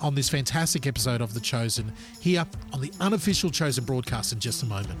on this fantastic episode of The Chosen here on the unofficial Chosen broadcast in just a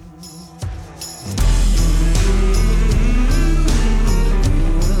moment.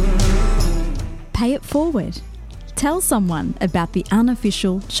 Pay it forward. Tell someone about the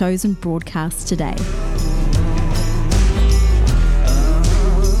unofficial Chosen broadcast today.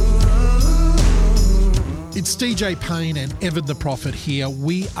 It's DJ Payne and Evan the Prophet here.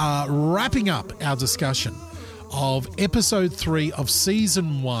 We are wrapping up our discussion of episode 3 of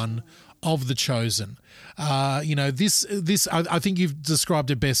season 1 of The Chosen. This I think you've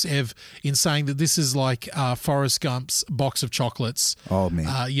described it best, Ev, in saying that this is like Forrest Gump's box of chocolates. Oh, man.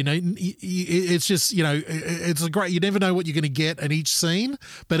 It's just, it's great. You never know what you're going to get in each scene,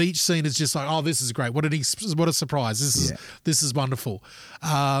 but each scene is just like, oh, this is great. What a surprise. This is wonderful.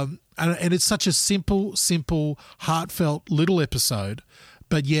 And it's such a simple, heartfelt little episode,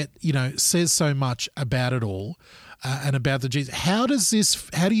 but yet, says so much about it all and about the Jesus. How do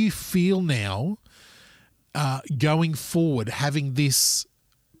you feel now going forward, having this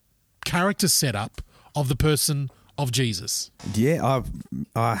character setup of the person of Jesus? Yeah,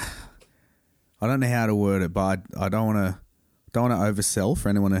 I don't know how to word it, but I don't want to oversell for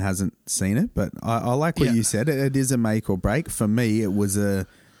anyone who hasn't seen it. But I like what you said. It is a make or break for me. It was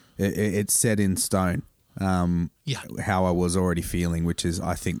it's set in stone. How I was already feeling, which is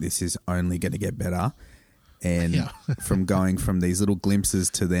I think this is only going to get better, and from going from these little glimpses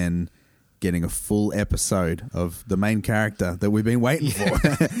to then getting a full episode of the main character that we've been waiting for.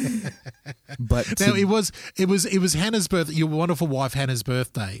 But now it was Hannah's birthday, your wonderful wife Hannah's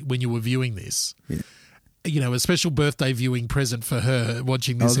birthday when you were viewing this. Yeah. A special birthday viewing present for her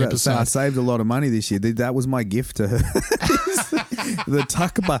watching this episode. I saved a lot of money this year. That was my gift to her. The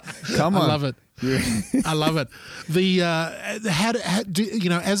tuckaba. Come on. I love it. I love it. The as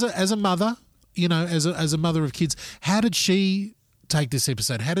a mother, as a mother of kids, how did she take this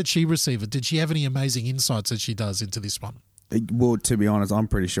episode? How did she receive it? Did she have any amazing insights that she does into this one? Well, to be honest, I'm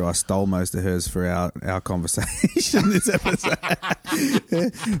pretty sure I stole most of hers for our conversation this episode.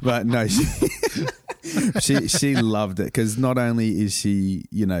 But no, she loved it because not only is she,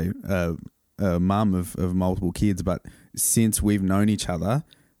 a mum of multiple kids, but since we've known each other,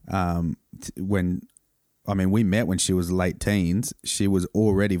 we met when she was late teens. She was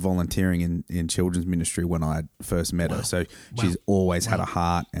already volunteering in children's ministry when I first met her. So she's always had a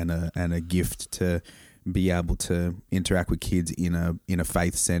heart and a gift to be able to interact with kids in a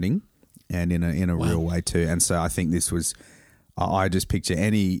faith setting and in a real way too. And so I think this was, I just picture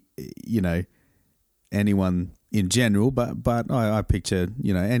anyone in general, but I picture,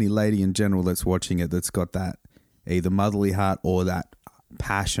 any lady in general that's watching it that's got that either motherly heart or that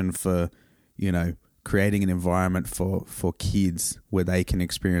passion for, creating an environment for kids where they can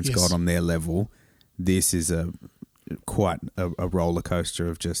experience God on their level. This is quite a roller coaster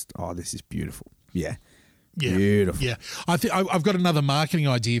of just, this is beautiful. Yeah. Yeah, beautiful. Yeah, I think I've got another marketing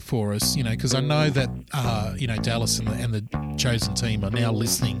idea for us. Because I know that Dallas and the Chosen team are now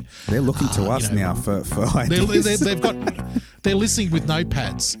listening. They're looking to us now for ideas. They're listening with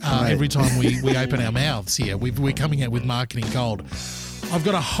notepads every time we open our mouths here. We're coming out with marketing gold. I've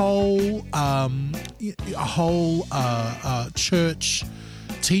got a whole church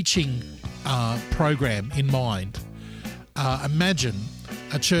teaching program in mind. Imagine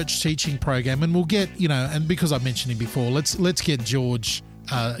a church teaching program, and we'll get, and because I mentioned him before, let's get George,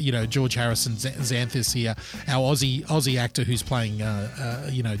 George Harrison Xanthus here, our Aussie actor who's playing,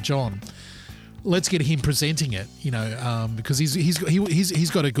 John. Let's get him presenting it, because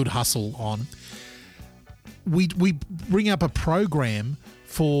he's got a good hustle on. We bring up a program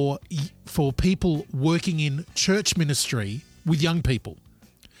for people working in church ministry with young people.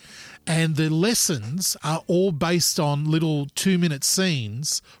 And the lessons are all based on little 2-minute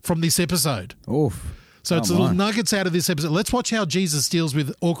scenes from this episode. Oof. So it's little nuggets out of this episode. Let's watch how Jesus deals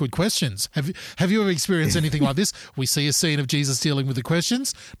with awkward questions. Have you ever experienced anything like this? We see a scene of Jesus dealing with the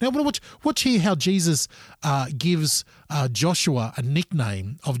questions. Now, watch here how Jesus gives Joshua a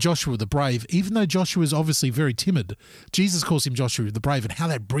nickname of Joshua the Brave, even though Joshua is obviously very timid. Jesus calls him Joshua the Brave, and how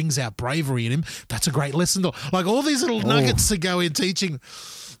that brings out bravery in him. That's a great lesson. Like all these little nuggets to go in teaching.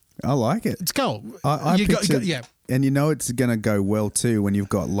 I like it. It's cool. I picture, and it's going to go well too when you've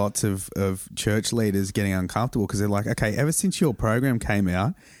got lots of church leaders getting uncomfortable because they're like, okay, ever since your program came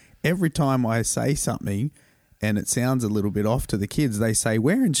out, every time I say something and it sounds a little bit off to the kids, they say,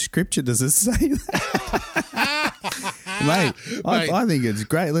 where in Scripture does it say that? Mate, I think it's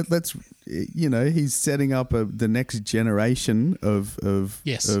great. Let's he's setting up the next generation of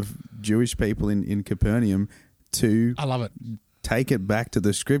Jewish people in Capernaum to I love it. Take it back to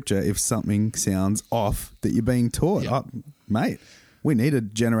the Scripture if something sounds off that you're being taught. Yep. Mate, we need a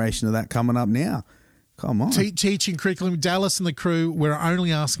generation of that coming up now. Come on. Teaching curriculum. Dallas and the crew, we're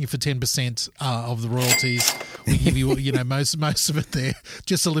only asking for 10% of the royalties. We give you, most of it there,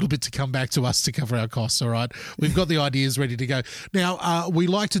 just a little bit to come back to us to cover our costs, all right? We've got the ideas ready to go. Now, we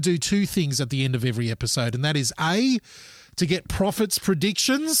like to do two things at the end of every episode, and that is A, to get prophets'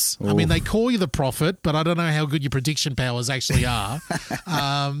 predictions. Ooh. I mean, they call you the prophet, but I don't know how good your prediction powers actually are.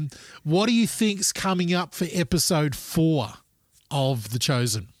 What do you think's coming up for episode 4 of The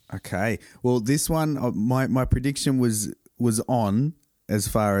Chosen? Okay. Well, this one, my prediction was on as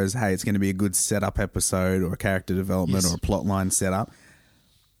far as, hey, it's going to be a good setup episode or a character development or a plotline setup.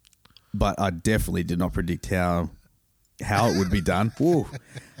 But I definitely did not predict how it would be done. Ooh.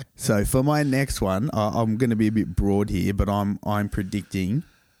 So for my next one, I'm going to be a bit broad here, but I'm predicting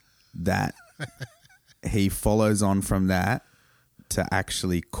that he follows on from that to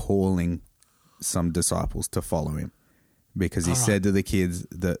actually calling some disciples to follow him. Because he said to the kids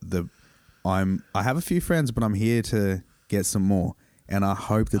I have a few friends, but I'm here to get some more, and I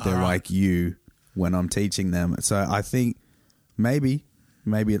hope that they're like you when I'm teaching them. So I think maybe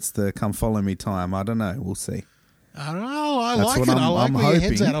it's the come follow me time. I don't know. We'll see. I don't know. I like it. I like where your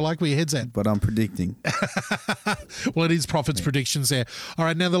head's at. I like where your head's at. But I'm predicting. Well, it is Prophet's predictions there. All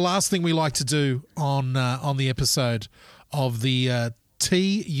right. Now, the last thing we like to do on the episode of the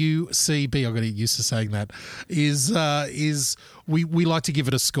TUCB, I've got to get used to saying that, is we like to give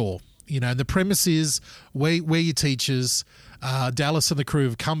it a score. And the premise is we're your teachers. Dallas and the crew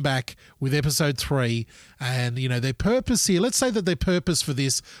have come back with episode 3, and their purpose here, let's say that their purpose for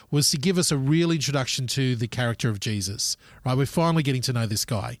this was to give us a real introduction to the character of Jesus, right? We're finally getting to know this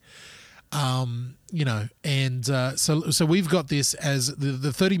guy. So we've got this as the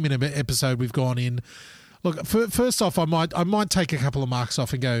 30-minute episode we've gone in. Look, first off, I might take a couple of marks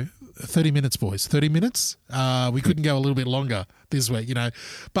off and go 30 minutes, boys. 30 minutes. We couldn't go a little bit longer this week,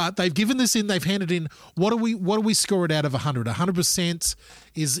 But they've given this in. They've handed in. What do we score it out of 100? 100%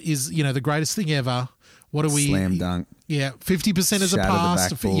 is the greatest thing ever. What do we? Slam dunk. Yeah, 50% is a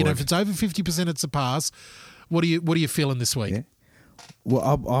pass. If it's over 50%, it's a pass. What are you feeling this week? Yeah. Well,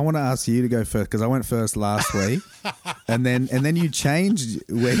 I want to ask you to go first because I went first last week, and then you changed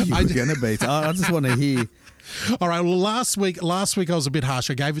where you were going to be. So I just want to hear. All right. Well, last week I was a bit harsh.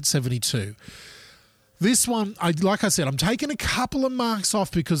 I gave it 72. This one, like I said, I'm taking a couple of marks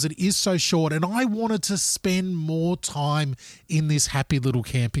off because it is so short, and I wanted to spend more time in this happy little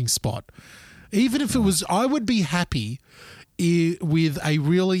camping spot. Even if it was, I would be happy with a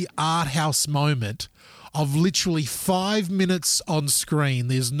really art house moment of literally 5 minutes on screen.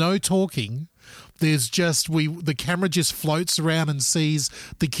 There's no talking. There's just the camera just floats around and sees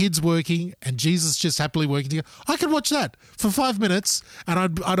the kids working and Jesus just happily working together. I could watch that for 5 minutes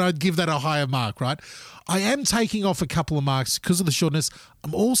and I'd give that a higher mark, right? I am taking off a couple of marks because of the shortness.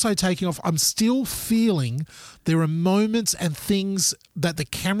 I'm also taking off, I'm still feeling there are moments and things that the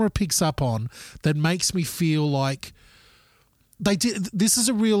camera picks up on that makes me feel like this is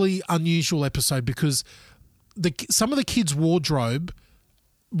a really unusual episode because some of the kids' wardrobe,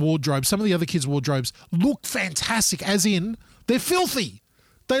 some of the other kids' wardrobes look fantastic, as in they're filthy.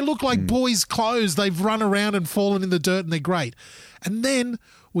 They look like boys' clothes. They've run around and fallen in the dirt and they're great. And then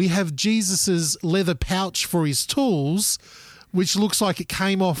we have Jesus's leather pouch for his tools, which looks like it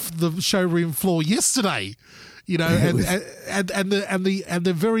came off the showroom floor yesterday. And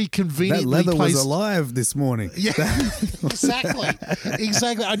the very conveniently that leather placed, was alive this morning. Yeah,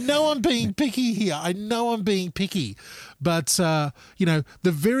 exactly. I know I'm being picky here. But the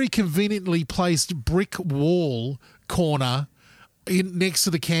very conveniently placed brick wall corner next to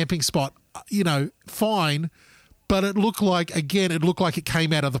the camping spot, fine. But it looked like it came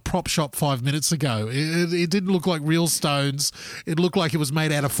out of the prop shop 5 minutes ago. It didn't look like real stones. It looked like it was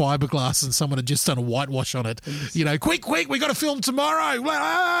made out of fiberglass and someone had just done a whitewash on it. Quick, we got to film tomorrow.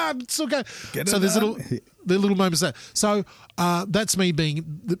 So there's little moments there. So that's me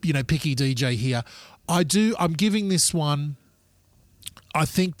being, picky DJ here. I'm giving this one, I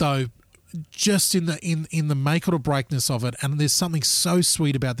think though, just in the make it or breakness of it, and there's something so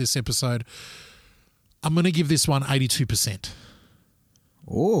sweet about this episode, I'm going to give this one 82%.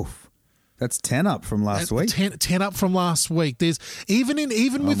 Oh, that's 10 up from last week. 10 up from last week. There's even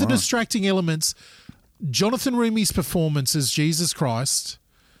with the distracting elements, Jonathan Rumi's performance as Jesus Christ,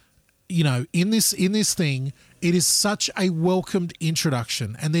 in this thing, it is such a welcomed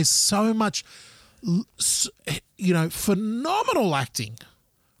introduction, and there's so much, phenomenal acting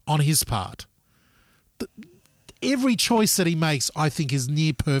on his part. Every choice that he makes, I think, is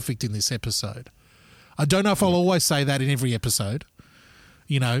near perfect in this episode. I don't know if I'll always say that in every episode,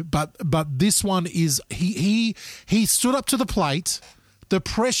 but this one is he stood up to the plate. The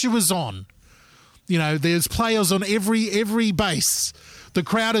pressure was on. There's players on every base. The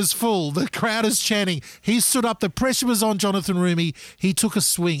crowd is full. The crowd is chanting. He stood up. The pressure was on Jonathan Roumie. He took a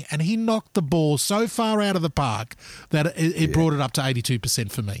swing and he knocked the ball so far out of the park that it brought it up to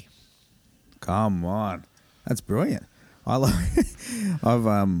 82% for me. Come on. That's brilliant.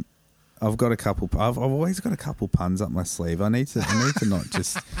 I've got a couple. I've always got a couple puns up my sleeve. I need to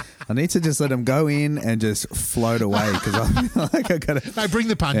just let them go in and just float away because I feel like I got to. No, bring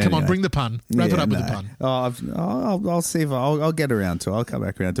the pun. Come on, bring the pun. Wrap it up with the pun. I'll see if I'll get around to it. I'll come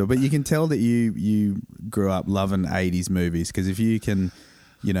back around to it. But you can tell that you grew up loving 80s movies because if you can,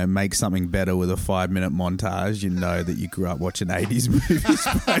 make something better with a 5-minute montage, you know that you grew up watching 80s movies.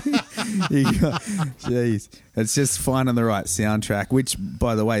 Jeez. It's just finding the right soundtrack, which,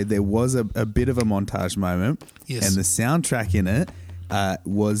 by the way, there was a bit of a montage moment. Yes. And the soundtrack in it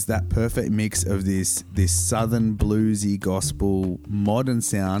was that perfect mix of this southern bluesy gospel modern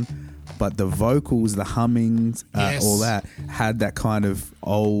sound, but the vocals, the hummings, all that had that kind of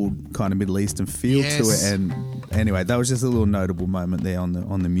old, kind of Middle Eastern feel to it. And anyway, that was just a little notable moment there on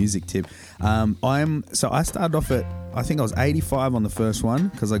the music tip. I started off at, I think I was 85 on the first one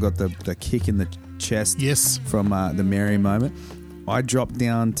because I got the kick in the chest from the Mary moment. I dropped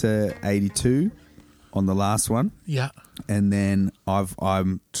down to 82 on the last one. Yeah. And then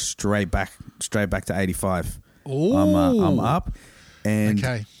I'm straight back to 85. Oh. I'm up.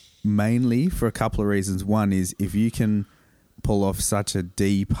 And mainly for a couple of reasons. One is if you can pull off such a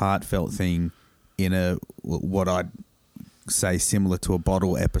deep, heartfelt thing in a what I'd say similar to a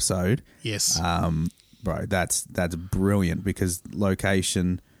bottle episode. Yes. Bro, that's brilliant because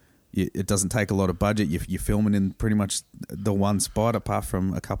location, it doesn't take a lot of budget. You're filming in pretty much the one spot apart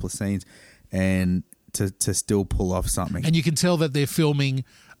from a couple of scenes, and to still pull off something. And you can tell that they're filming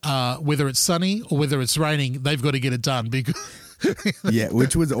whether it's sunny or whether it's raining, they've got to get it done because... Yeah,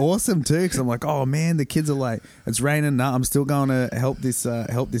 which was awesome too because I'm like, oh man, the kids are like, it's raining. No, I'm still going to help this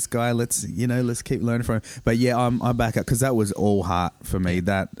guy. Let's keep learning from him. But yeah, I'm back up because that was all heart for me.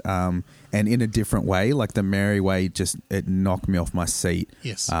 That and in a different way, like the Mary way, it knocked me off my seat.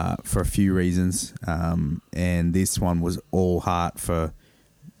 Yes. For a few reasons. And this one was all heart for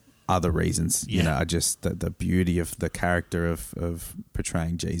other reasons. Yeah. The beauty of the character of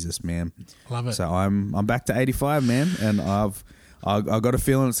portraying Jesus, man. Love it. So I'm back to 85, man, and I've got a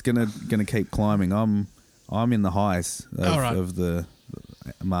feeling it's gonna keep climbing. I'm in the highs of the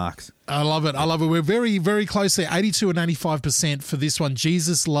marks. I love it. We're very, very close there. 82 and 85% for this one.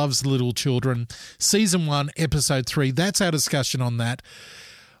 Jesus Loves Little Children, Season 1, Episode 3. That's our discussion on that.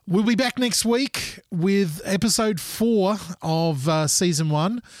 We'll be back next week with Episode 4 of Season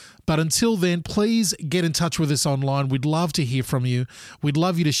 1. But until then, please get in touch with us online. We'd love to hear from you. We'd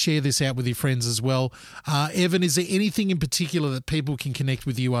love you to share this out with your friends as well. Evan, is there anything in particular that people can connect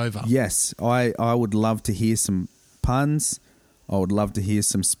with you over? Yes, I would love to hear some puns. I would love to hear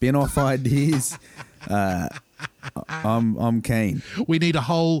some spin-off ideas. I'm keen. We need a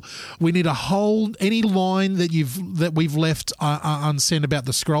whole any line that we've left unsent about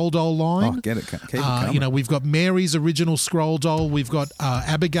the scroll doll line. Oh, get it. Keep it coming. We've got Mary's original scroll doll. We've got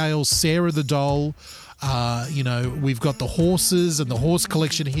Abigail's Sarah the doll. We've got the horses and the horse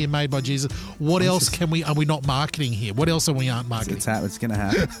collection here made by Jesus. What else are we not marketing here? What else aren't marketing? It's going to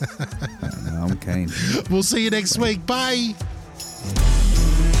happen. No, I'm keen. We'll see you next week. Bye.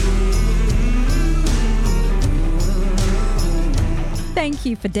 Thank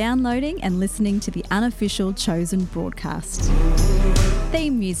you for downloading and listening to the unofficial Chosen broadcast.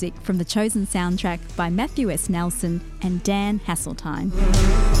 Theme music from the Chosen soundtrack by Matthew S. Nelson and Dan Hasseltine.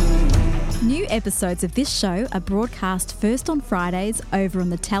 New episodes of this show are broadcast first on Fridays over on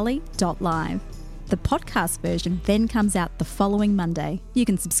the tally.live. The podcast version then comes out the following Monday. You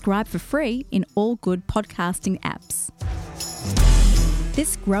can subscribe for free in all good podcasting apps.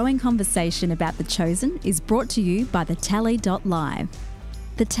 This growing conversation about The Chosen is brought to you by the tally.live.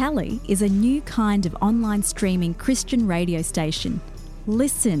 The Tally is a new kind of online streaming Christian radio station.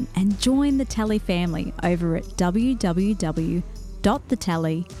 Listen and join the Tally family over at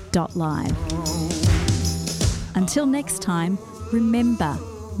www.thetally.live. Until next time, remember,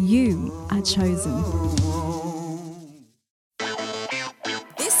 you are chosen.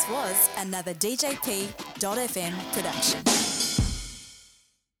 This was another DJP.FM production.